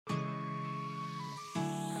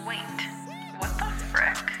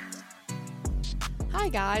Hi,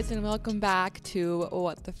 guys, and welcome back to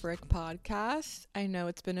What the Frick podcast. I know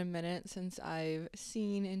it's been a minute since I've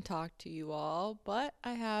seen and talked to you all, but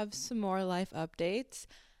I have some more life updates.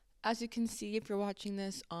 As you can see, if you're watching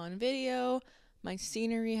this on video, my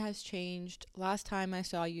scenery has changed. Last time I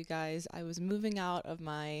saw you guys, I was moving out of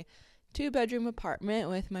my 2-bedroom apartment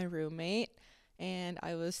with my roommate, and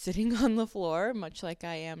I was sitting on the floor, much like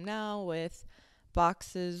I am now, with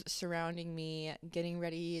boxes surrounding me, getting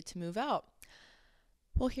ready to move out.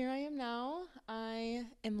 Well, here I am now. I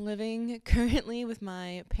am living currently with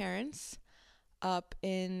my parents up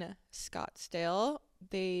in Scottsdale.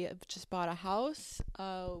 They have just bought a house.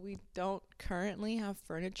 We don't currently have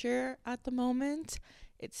furniture at the moment.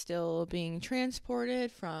 It's still being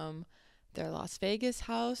transported from their Las Vegas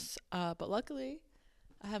house. But luckily,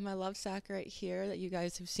 I have my love sack right here that you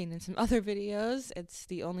guys have seen in some other videos. It's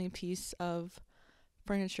the only piece of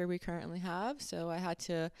furniture we currently have, so I had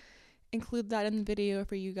to include that in the video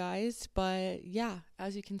for you guys. But yeah,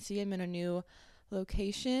 as you can see, I'm in a new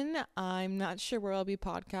location. I'm not sure where I'll be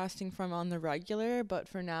podcasting from on the regular, but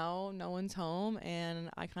for now, no one's home, and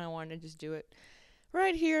I kind of wanted to just do it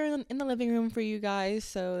right here in the living room for you guys,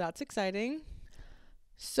 so that's exciting.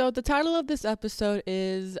 So the title of this episode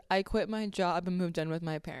is I Quit My Job and Moved In with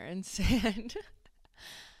My Parents. And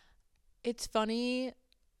it's funny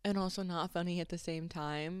and also not funny at the same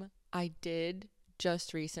time. I did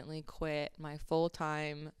just recently quit my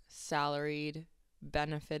full-time salaried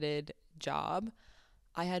benefited job.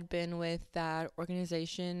 I had been with that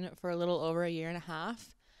organization for a little over a year and a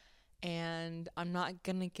half, and I'm not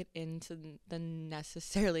gonna get into the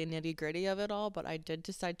necessarily nitty-gritty of it all, but I did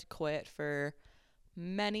decide to quit for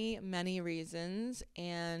many reasons,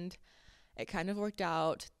 and it kind of worked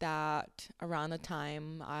out that around the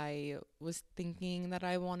time I was thinking that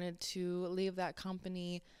I wanted to leave that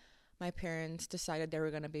company, my parents decided they were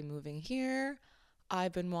going to be moving here.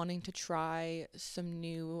 I've been wanting to try some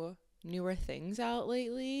newer things out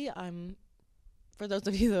lately. For those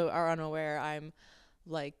of you that are unaware, I'm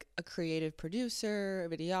like a creative producer,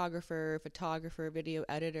 a videographer, photographer, video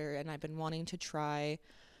editor, and I've been wanting to try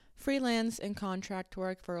freelance and contract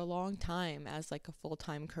work for a long time as like a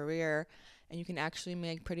full-time career, and you can actually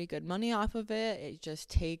make pretty good money off of it. It just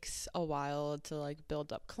takes a while to like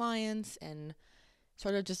build up clients and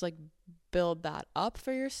sort of just like build that up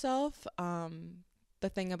for yourself. The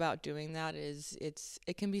thing about doing that is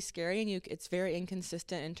it can be scary, and it's very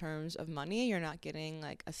inconsistent in terms of money. You're not getting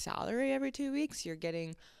like a salary every 2 weeks. You're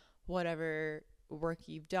getting whatever work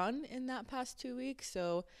you've done in that past 2 weeks.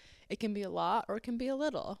 So it can be a lot or it can be a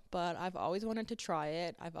little, but I've always wanted to try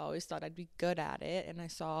it. I've always thought I'd be good at it, and I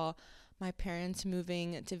saw my parents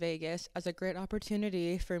moving to Vegas as a great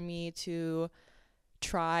opportunity for me to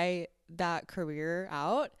try that career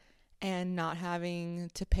out, and not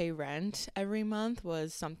having to pay rent every month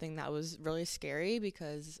was something that was really scary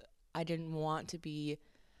because I didn't want to be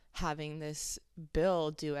having this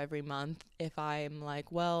bill due every month if I'm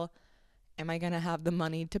like, well, am I going to have the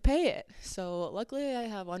money to pay it? So luckily I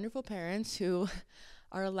have wonderful parents who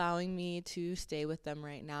are allowing me to stay with them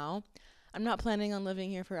right now. I'm not planning on living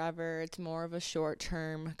here forever. It's more of a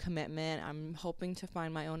short-term commitment. I'm hoping to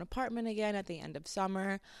find my own apartment again at the end of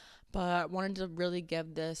summer, but wanted to really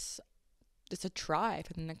give this a try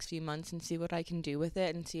for the next few months and see what I can do with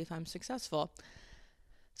it and see if I'm successful.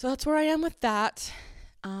 So that's where I am with that.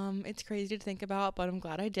 It's crazy to think about, but I'm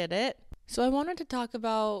glad I did it. So I wanted to talk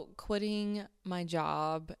about quitting my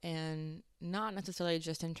job, and not necessarily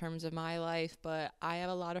just in terms of my life, but I have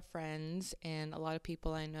a lot of friends and a lot of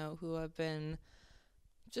people I know who have been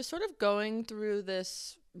just sort of going through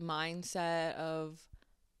this mindset of,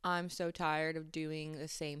 I'm so tired of doing the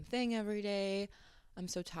same thing every day. I'm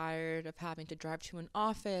so tired of having to drive to an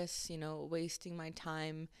office, wasting my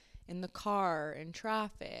time in the car, in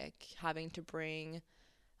traffic, having to bring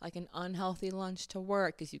like an unhealthy lunch to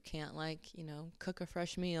work because you can't cook a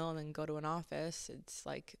fresh meal and then go to an office. It's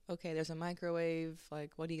like, okay, there's a microwave.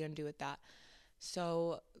 Like, what are you going to do with that?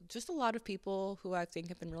 So just a lot of people who I think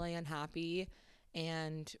have been really unhappy,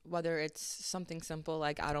 and whether it's something simple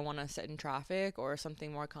like I don't want to sit in traffic, or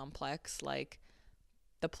something more complex like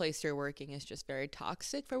the place you're working is just very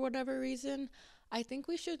toxic for whatever reason, I think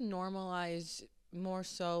we should normalize more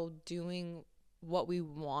so doing what we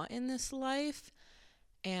want in this life.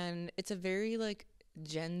 And it's a very like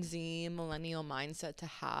Gen Z millennial mindset to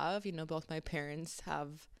have. Both my parents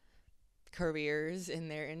have careers in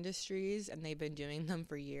their industries and they've been doing them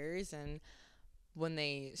for years. And when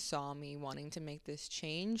they saw me wanting to make this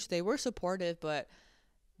change, they were supportive, but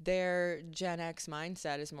their Gen X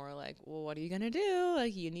mindset is more like, well, what are you going to do?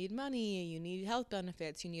 Like, you need money, you need health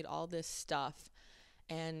benefits, you need all this stuff.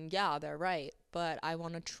 And yeah, they're right. but I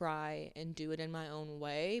want to try and do it in my own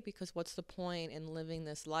way, because what's the point in living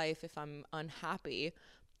this life if I'm unhappy?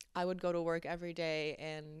 I would go to work every day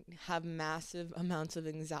and have massive amounts of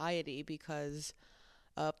anxiety because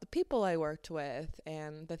of the people I worked with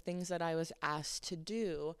and the things that I was asked to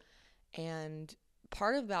do. And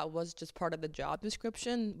part of that was just part of the job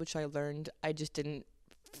description, which I learned I just didn't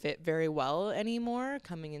fit very well anymore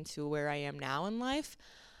coming into where I am now in life.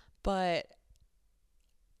 But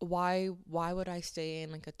why would I stay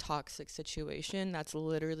in like a toxic situation that's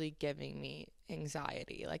literally giving me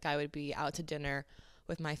anxiety? Like, I would be out to dinner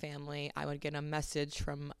with my family, I would get a message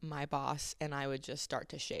from my boss, and I would just start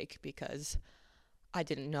to shake because I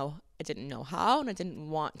didn't know how, and I didn't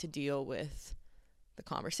want to deal with the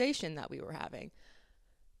conversation that we were having.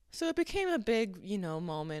 So it became a big,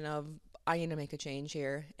 moment of, I need to make a change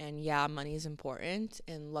here. And yeah, money is important.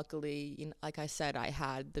 And luckily, like I said, I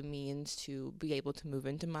had the means to be able to move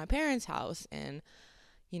into my parents' house. And,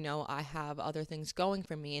 I have other things going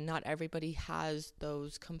for me. And not everybody has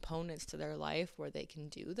those components to their life where they can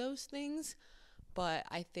do those things. But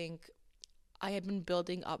I think I had been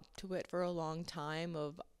building up to it for a long time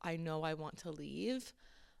of, I know I want to leave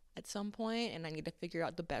at some point, and I need to figure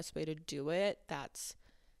out the best way to do it that's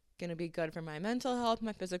going to be good for my mental health,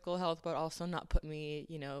 my physical health, but also not put me,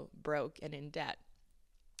 broke and in debt.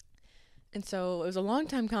 And so it was a long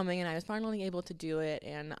time coming, and I was finally able to do it,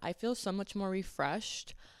 and I feel so much more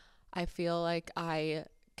refreshed. I feel like I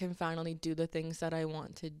can finally do the things that I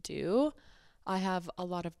want to do. I have a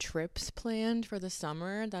lot of trips planned for the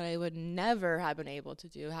summer that I would never have been able to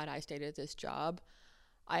do had I stayed at this job.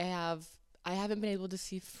 I haven't been able to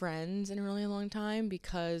see friends in a really long time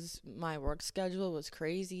because my work schedule was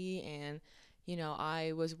crazy, and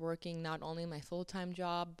I was working not only my full-time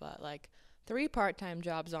job but like 3 part-time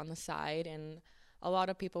jobs on the side. And a lot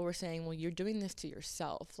of people were saying, well, you're doing this to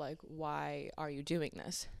yourself, like, why are you doing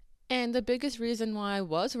this? And the biggest reason why I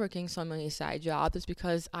was working so many side jobs is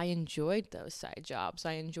because I enjoyed those side jobs.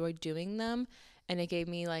 I enjoyed doing them, and it gave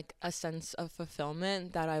me like a sense of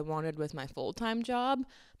fulfillment that I wanted with my full-time job.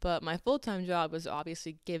 But my full-time job was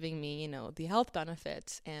obviously giving me, the health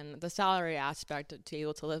benefits and the salary aspect to be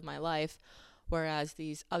able to live my life, whereas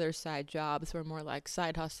these other side jobs were more like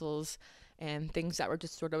side hustles and things that were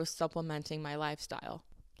just sort of supplementing my lifestyle.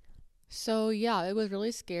 So yeah, it was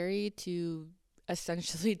really scary to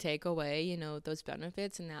essentially take away, those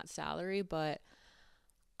benefits and that salary, but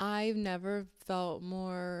I've never felt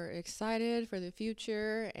more excited for the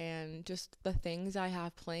future and just the things I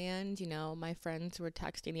have planned. My friends were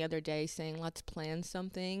texting the other day saying, let's plan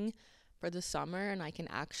something for the summer, and I can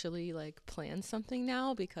actually like plan something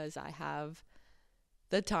now because I have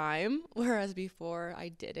the time, whereas before I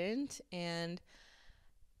didn't. And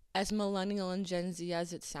as millennial and Gen Z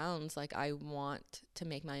as it sounds, like, I want to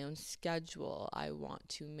make my own schedule. I want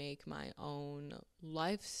to make my own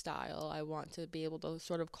lifestyle. I want to be able to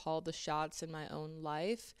sort of call the shots in my own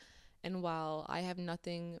life. And while I have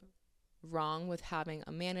nothing wrong with having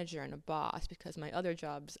a manager and a boss, because my other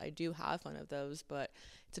jobs, I do have one of those, but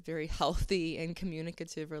it's a very healthy and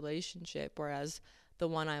communicative relationship, whereas the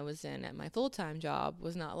one I was in at my full-time job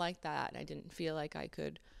was not like that. I didn't feel like I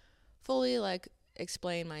could fully like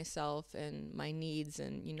explain myself and my needs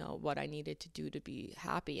and what I needed to do to be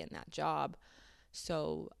happy in that job.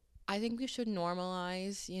 So I think we should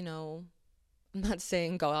normalize, I'm not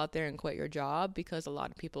saying go out there and quit your job because a lot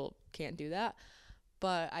of people can't do that,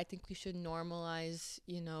 but I think we should normalize,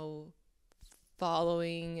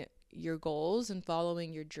 following your goals and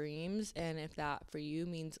following your dreams. And if that for you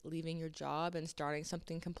means leaving your job and starting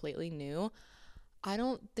something completely new, I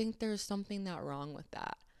don't think there's something that wrong with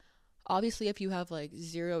that. Obviously, if you have like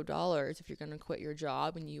 $0, if you're going to quit your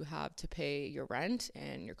job and you have to pay your rent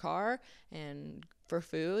and your car and for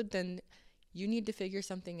food, then you need to figure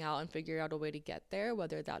something out and figure out a way to get there,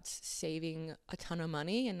 whether that's saving a ton of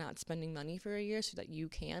money and not spending money for a year so that you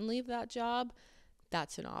can leave that job.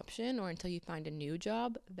 That's an option. Or until you find a new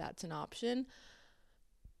job, that's an option.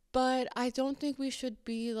 But I don't think we should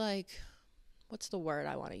be like, what's the word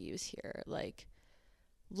I want to use here? Like,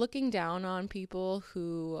 looking down on people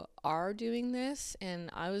who are doing this. And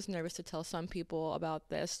I was nervous to tell some people about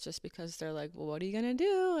this just because they're like, well, what are you going to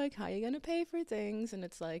do? Like, how are you going to pay for things? And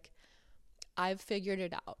it's like, I've figured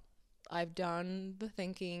it out. I've done the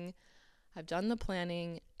thinking, I've done the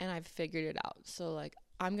planning, and I've figured it out. So like,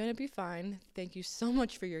 I'm going to be fine. Thank you so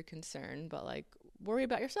much for your concern, but like, worry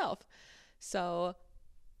about yourself. So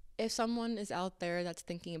if someone is out there that's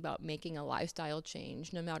thinking about making a lifestyle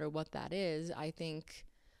change, no matter what that is, I think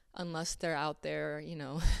unless they're out there,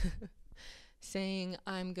 saying,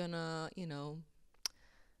 I'm gonna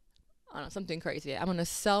I don't know, something crazy. I'm gonna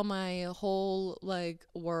sell my whole like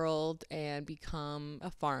world and become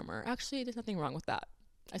a farmer. Actually, there's nothing wrong with that.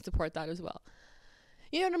 I support that as well.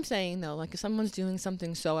 You know what I'm saying though? Like if someone's doing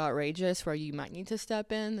something so outrageous where you might need to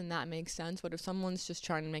step in, then that makes sense. But if someone's just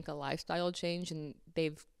trying to make a lifestyle change and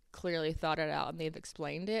they've clearly thought it out and they've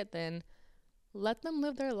explained it, then let them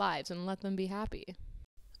live their lives and let them be happy.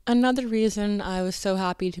 Another reason I was so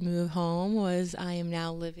happy to move home was I am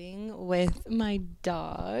now living with my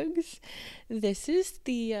dogs. This is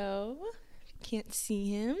Theo. Can't see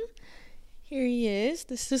him. Here he is.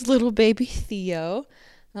 This is little baby Theo.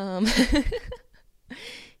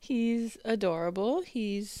 He's adorable.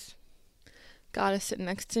 He's got to sit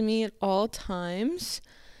next to me at all times.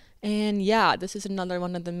 And yeah, this is another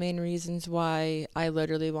one of the main reasons why I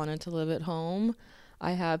literally wanted to live at home.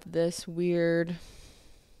 I have this weird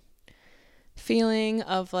feeling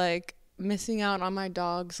of like missing out on my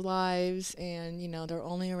dogs' lives, and you know, they're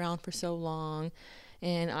only around for so long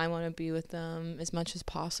and I want to be with them as much as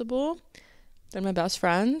possible. They're my best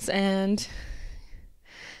friends, and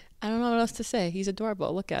I don't know what else to say. He's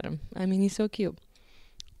adorable. Look at him. I mean, he's so cute.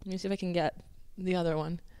 Let me see if I can get the other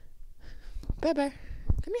one. Bear Bear,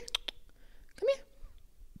 come here. Come here.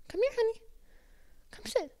 Come here, honey. Come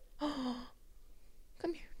sit. Oh,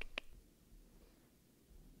 come here.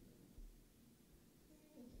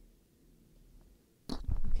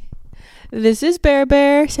 This is Bear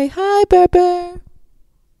Bear. Say hi, Bear Bear.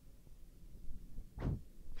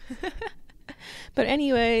 But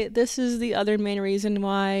anyway, this is the other main reason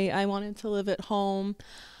why I wanted to live at home.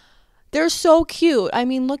 They're so cute. I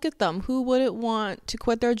mean, look at them. Who wouldn't want to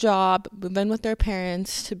quit their job, move in with their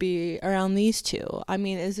parents to be around these two? I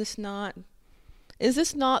mean, is this not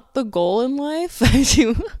the goal in life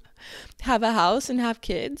to have a house and have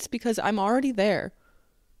kids? Because I'm already there.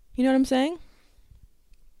 You know what I'm saying?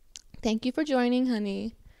 Thank you for joining,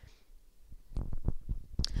 honey.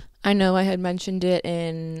 I know I had mentioned it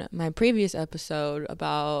in my previous episode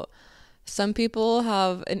about some people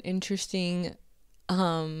have an interesting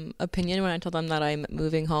opinion when I told them that I'm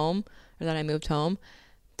moving home or that I moved home.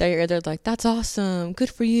 They're either like, that's awesome,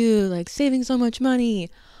 good for you, like saving so much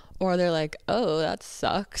money, or they're like, oh, that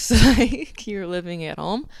sucks, like you're living at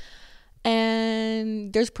home.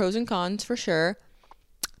 And there's pros and cons for sure.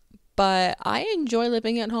 But I enjoy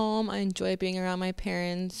living at home. I enjoy being around my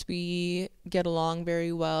parents. We get along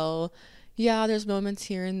very well. Yeah, there's moments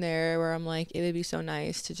here and there where I'm like, it would be so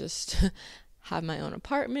nice to just have my own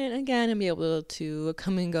apartment again and be able to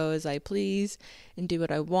come and go as I please and do what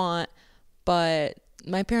I want. But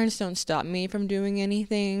my parents don't stop me from doing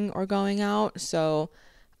anything or going out, so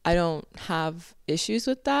I don't have issues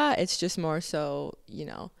with that. It's just more so, you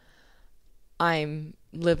know, I'm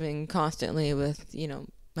living constantly with, you know,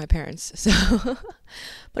 my parents, so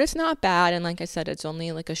but it's not bad. And like I said, it's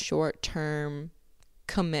only like a short-term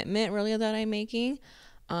commitment really that I'm making,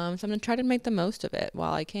 so I'm gonna try to make the most of it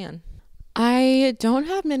while I can. I don't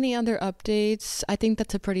have many other updates. I think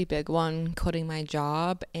that's a pretty big one, quitting my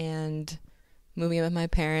job and moving in with my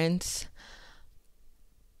parents.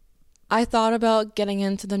 I thought about getting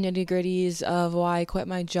into the nitty-gritties of why I quit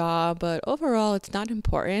my job, but overall it's not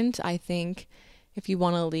important. I think if you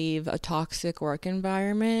want to leave a toxic work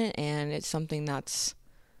environment and it's something that's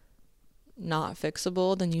not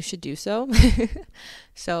fixable, then you should do so.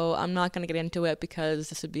 So I'm not going to get into it because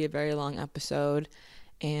this would be a very long episode,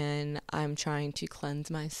 and I'm trying to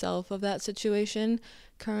cleanse myself of that situation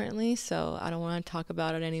currently, so I don't want to talk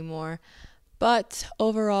about it anymore. But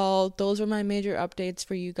overall, those were my major updates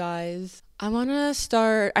for you guys. I want to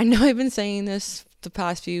start, I know I've been saying this the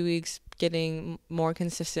past few weeks, getting more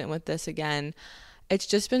consistent with this again. It's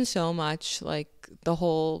just been so much, like the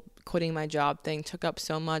whole quitting my job thing took up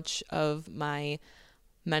so much of my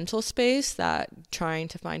mental space that trying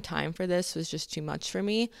to find time for this was just too much for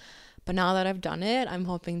me. But now that I've done it, I'm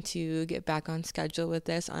hoping to get back on schedule with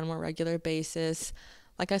this on a more regular basis.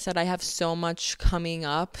 Like I said, I have so much coming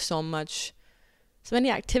up, so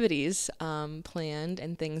many activities planned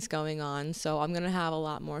and things going on. So I'm going to have a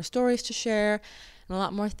lot more stories to share and a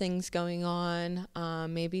lot more things going on.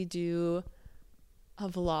 Maybe do a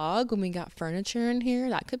vlog when we got furniture in here.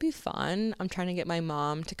 That could be fun. I'm trying to get my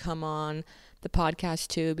mom to come on the podcast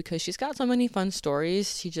too, because she's got so many fun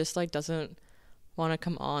stories. She just like doesn't want to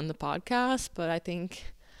come on the podcast, but I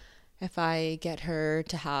think if I get her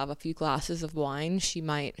to have a few glasses of wine, she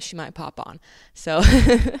might pop on. So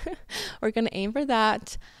we're going to aim for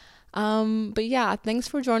that. But yeah, thanks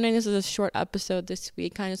for joining. This is a short episode this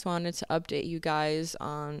week. I just wanted to update you guys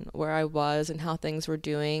on where I was and how things were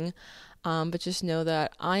doing. But just know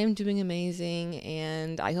that I am doing amazing,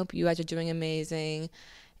 and I hope you guys are doing amazing.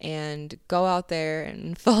 and go out there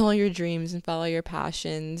and follow your dreams and follow your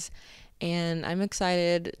passions. And I'm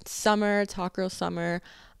excited. It's summer, Talk Girl Summer.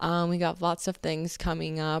 We got lots of things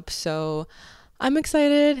coming up, so I'm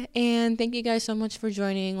excited, and thank you guys so much for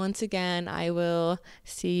joining. Once again, I will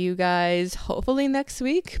see you guys hopefully next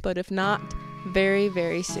week, but if not, very,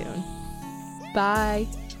 very soon. Bye.